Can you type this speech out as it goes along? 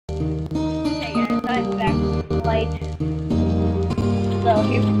flight. So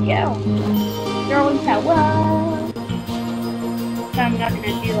here we go. Throwing power. So I'm not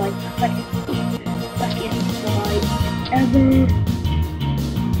gonna do like the second flight ever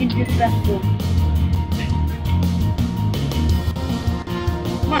in this vessel.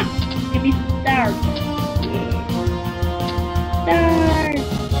 Come on, give me some stars. Yeah. Stars!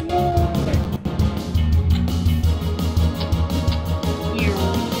 Yeah.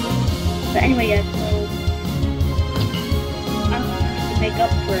 But anyway, guys, so I'm going to make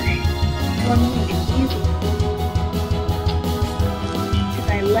up for one minute music because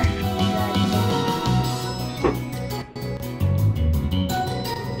I left you guys.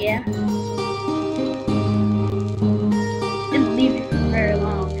 Yeah. Didn't leave it for very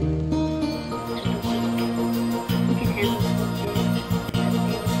long. Just a week. You can handle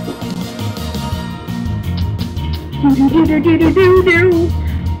it.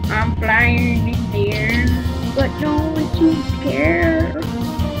 I'm flying in the air, but no one seems to care.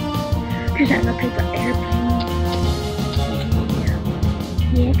 Cause I'm a paper airplane.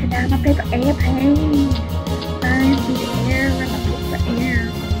 Yeah, cause I'm a paper airplane. Flying through the air, I'm a paper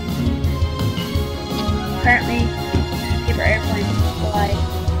airplane. Apparently, paper airplanes fly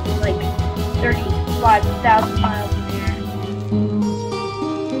like 35,000 miles in the air.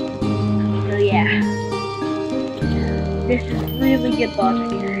 So yeah, this is really good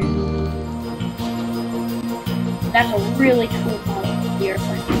logic here. That's a really cool model of the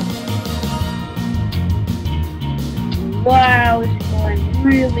airplane. Wow, it's going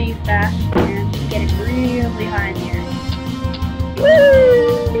really fast and it's getting really high in the air.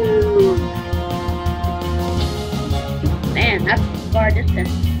 Woo! Man, that's far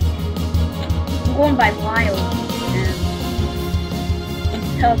distance. I'm going by miles, and it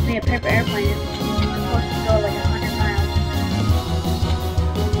tells me a paper airplane is supposed to go like 100 miles.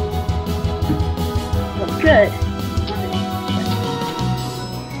 Well, good.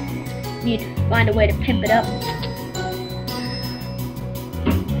 Need to find a way to pimp it up.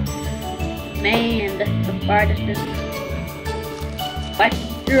 Man, this is the far distance. If I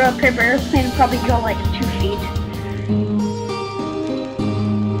threw a paper airplane, it'd probably go like 2 feet.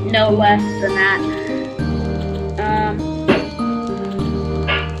 No less than that.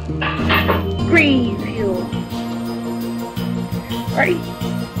 Green fuel. Ready,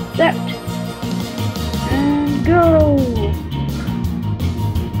 set, and go.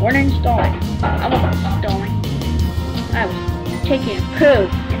 Warning, stalling. I wasn't stalling. I was taking a poo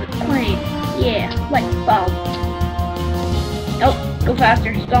in the plane. Yeah, like a bulb. Nope, go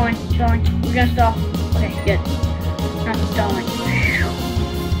faster. Stalling, stalling. We're gonna stall. Okay, good. Not stalling.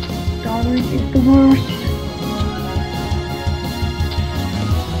 Stalling is the worst.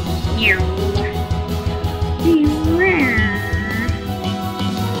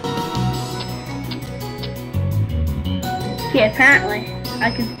 Okay, apparently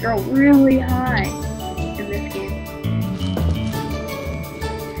I can throw really high in this game.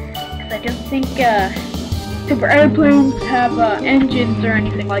 Because I don't think paper airplanes have engines or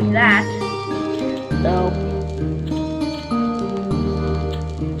anything like that. So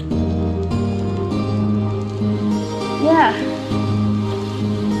yeah.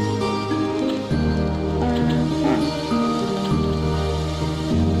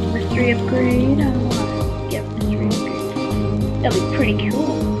 Mystery upgrade. I don't want to get mystery upgrade. That'd be pretty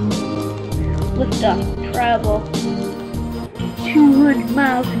cool. Lift off, travel 200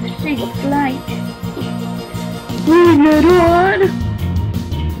 miles in a single flight. Bring it on!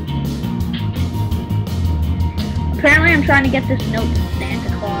 Apparently I'm trying to get this note to Santa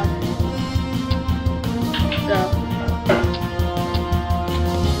Claus. So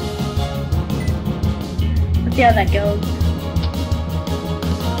let's see how that goes.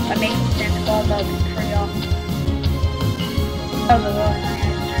 If I make Santa Claus, that'll be pretty awesome. That was a really nice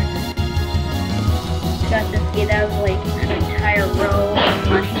answer. Got this kid, that was like an entire row of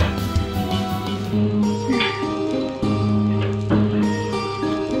money.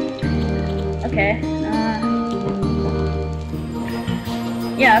 Okay,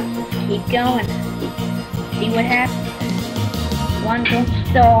 yeah, let's just keep going. See what happens. One, don't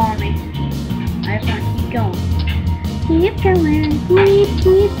stall on me. I just want to keep going. Keep going,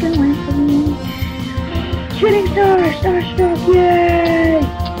 keep going for me. Shooting star, starstruck, yay!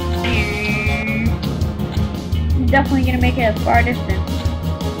 I'm definitely gonna make it a far distance.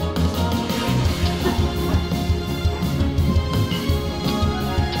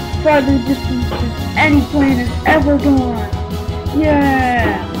 Farther distance than any plane has ever gone.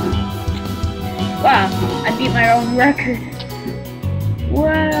 Yeah! Wow, I beat my own record. Whoa!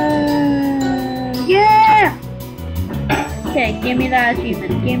 Yeah! Okay, give me that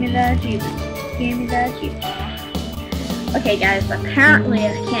achievement. Give me that achievement. Give me that achievement. Okay, guys, apparently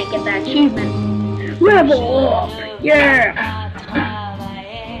I can't get that achievement. Level up! Yeah!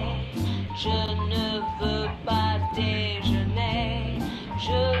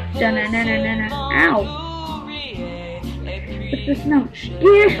 Da-na-na-na-na-na. Ow! What's this note?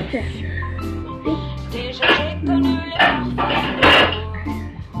 Yes!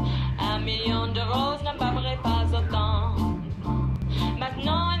 Un million de roses n'apparaît pas autant.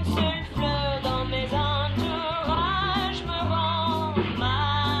 Maintenant une seule fleur dans mes entourages me rend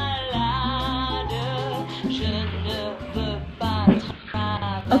malade. Je ne veux pas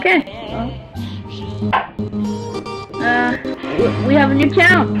travailler. Okay. We have a new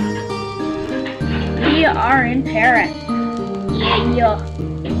town. We are in Paris. Yeah.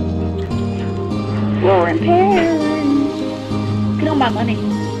 We're in Paris. Get on my money.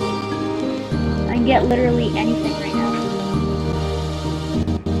 I can get literally anything right now.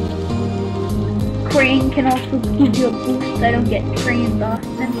 Crane can also give you a boost. I don't get cranes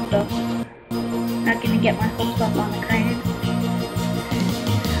often, so I'm not gonna get my hopes up on the crane.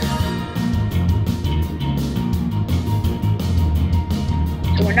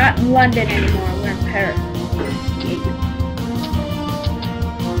 So we're not in London anymore, we're in Paris.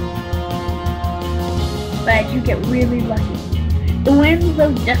 But you get really lucky. The winds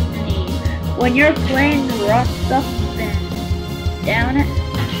of destiny. When your plane rocks up and down it,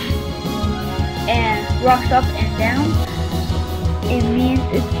 and rocks up and down, it means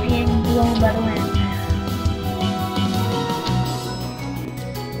it's being blown by the wind.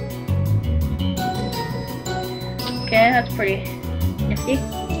 Okay, that's pretty nifty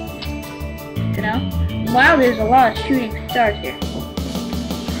to know. Wow, there's a lot of shooting stars here.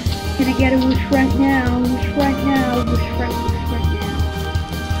 Can I get a wish right now? Wish right now. Wish right now.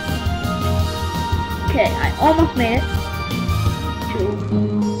 Okay, I almost made it to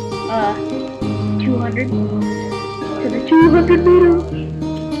 200 to the 200 meter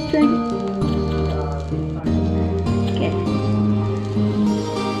thing. Okay,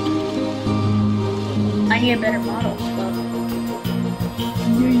 I need a better model. So.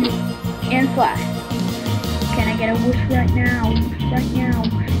 And fly. Can I get a wish right now? Wish right now.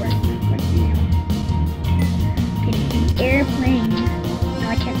 Wish right now. Can you see airplane? No,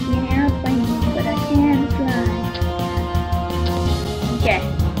 I can't see an airplane, but I can fly. Okay.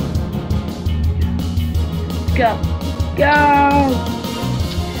 Let's go. Go!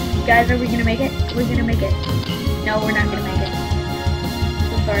 Guys, are we gonna make it? We're gonna make it. No, we're not gonna make it.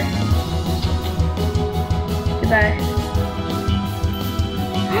 So sorry. Goodbye.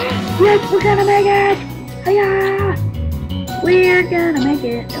 Yes, we're gonna make it! Hiya! We're gonna make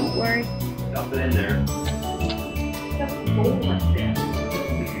it, don't worry. Dump it in there.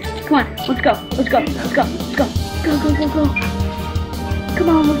 Come on, let's go, let's go, let's go, let's go. Go, go, go, go. Come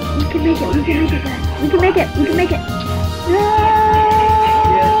on, we can make it, we can make it, guys. We can make it, we can make it. No!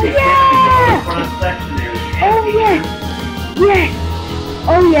 Yeah! Oh, yes! Yes!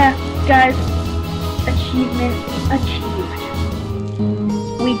 Oh, yeah, guys. Achievement achieved.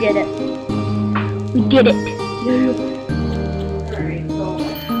 We did it. We did it.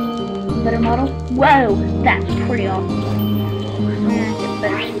 Better model? Whoa, that's pretty awesome. I'm gonna get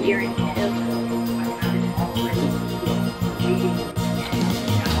better steering too.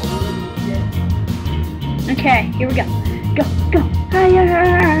 Okay, here we go. Go, go, higher!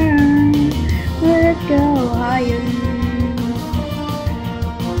 Let's go higher.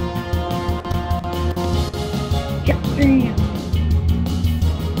 Jump down.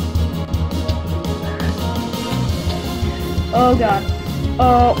 Oh god.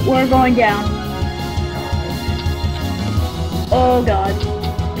 Oh, we're going down. Oh god.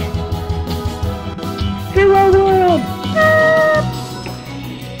 Hello world! Ah!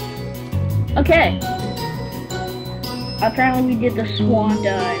 Okay. Apparently we did the swan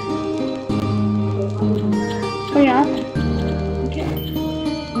dive. Pretty awesome. Okay.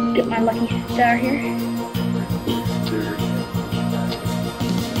 Get my lucky star here.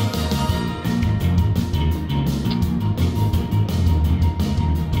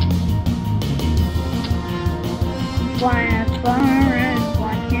 Flying as far as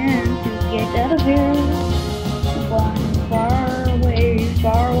one can to get out of here. Flying far away,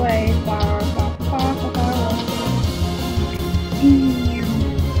 far away, far, far, far, far, far away.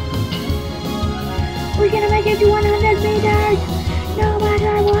 We're gonna make it to 100 meters, no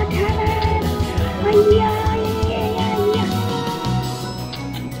matter what happens.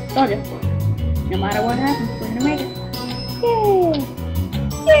 Told you. No matter what happens, we're gonna make it. Yeah!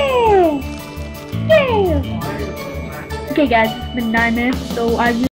 Yeah! Yeah! Okay guys, it's been 9 minutes, so I